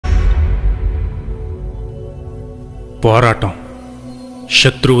పోరాటం,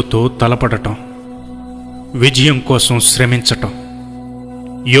 శత్రువుతో తలపడటం, విజయం కోసం శ్రమించటం.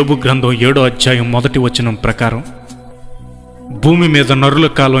 యోబు గ్రంథం 7వ అధ్యాయం 1వ వచనం ప్రకారం భూమి మీద నరుల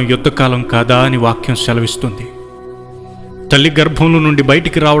కాలం యుద్ధకాలం కాదా అని వాక్యం సెలవిస్తుంది. తల్లి గర్భంలో నుండి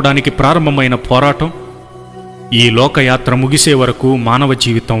బయటికి రావడానికి ప్రారంభమైన పోరాటం ఈ లోకయాత్ర ముగిసే వరకు మానవ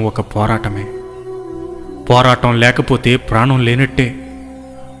జీవితం ఒక పోరాటమే. పోరాటం లేకపోతే ప్రాణం లేనట్టే.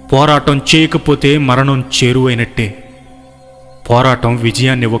 పోరాటం చేయకపోతే మరణం చేరువైనట్టే. పోరాటం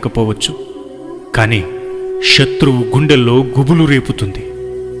విజయాన్ని ఇవ్వకపోవచ్చు, కానీ శత్రువు గుండెల్లో గుబులు రేపుతుంది.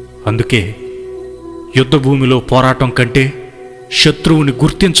 అందుకే యుద్ధభూమిలో పోరాటం కంటే శత్రువుని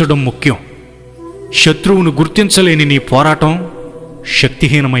గుర్తించడం ముఖ్యం. శత్రువును గుర్తించలేని నీ పోరాటం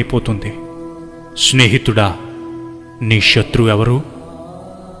శక్తిహీనమైపోతుంది. స్నేహితుడా, నీ శత్రువు ఎవరు?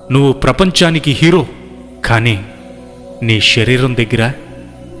 నువ్వు ప్రపంచానికి హీరో, కానీ నీ శరీరం దగ్గర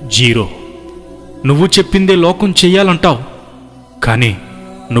జీరో. నువ్వు చెప్పిందే లోకం చెయ్యాలంటావు, కానీ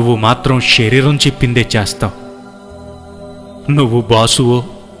నువ్వు మాత్రం శరీరం చెప్పిందే చేస్తావు. నువ్వు బాసువో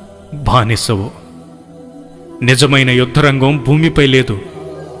బానిసవో. నిజమైన యుద్ధరంగం భూమిపై లేదు,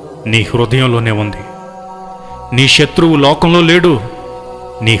 నీ హృదయంలోనే ఉంది. నీ శత్రువు లోకంలో లేడు,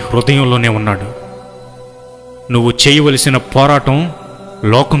 నీ హృదయంలోనే ఉన్నాడు. నువ్వు చేయవలసిన పోరాటం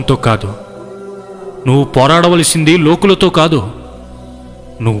లోకంతో కాదు. నువ్వు పోరాడవలసింది లోకులతో కాదు.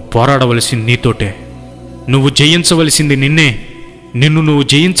 నువ్వు పోరాడవలసింది నీతోటే. నువ్వు జయించవలసింది నిన్నే. నిన్ను నువ్వు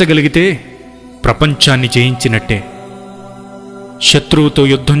జయించగలిగితే ప్రపంచాన్ని జయించినట్టే. శత్రువుతో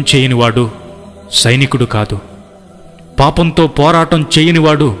యుద్ధం చేయనివాడు సైనికుడు కాదు. పాపంతో పోరాటం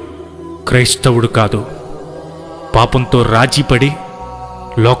చేయనివాడు క్రైస్తవుడు కాదు. పాపంతో రాజీపడి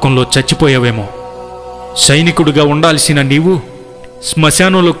లోకంలో చచ్చిపోయావేమో. సైనికుడిగా ఉండాల్సిన నీవు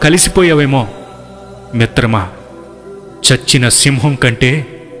శ్మశానంలో కలిసిపోయావేమో. మిత్రమా, చచ్చిన సింహం కంటే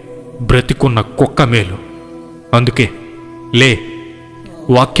బ్రతికున్న కుక్క మేలు. అందుకే లే,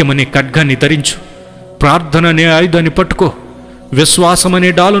 వాక్యమనే ఖడ్గాన్ని ధరించు, ప్రార్థననే ఆయుధాన్ని పట్టుకో, విశ్వాసమనే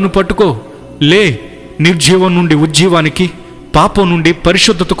డాలును పట్టుకో. లే, నిర్జీవం నుండి ఉజ్జీవానికి, పాపం నుండి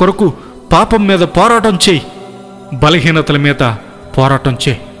పరిశుద్ధత కొరకు పాపం మీద పోరాటం చేయి. బలహీనతల మీద పోరాటం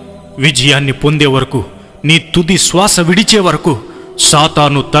చేయి. విజయాన్ని పొందే వరకు, నీ తుది శ్వాస విడిచే వరకు,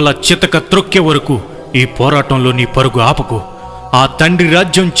 సాతాను తల చితక త్రొక్కే వరకు ఈ పోరాటంలో నీ పరుగు ఆపకు. ఆ తండ్రి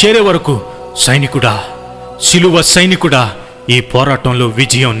రాజ్యం చేరే వరకు సైనికుడా, శిలువ సైనికుడా, ఈ పోరాటంలో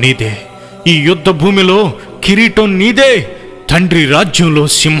విజయం నీదే. ఈ యుద్ధ భూమిలో కిరీటం నీదే. తండ్రి రాజ్యంలో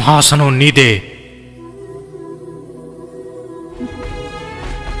సింహాసనం నీదే.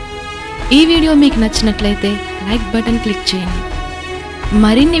 ఈ వీడియో మీకు నచ్చినట్లయితే లైక్ బటన్ క్లిక్ చేయండి.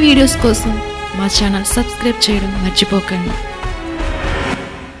 మరిన్ని వీడియోస్ కోసం మా ఛానల్ సబ్స్క్రైబ్ చేయడం మర్చిపోకండి.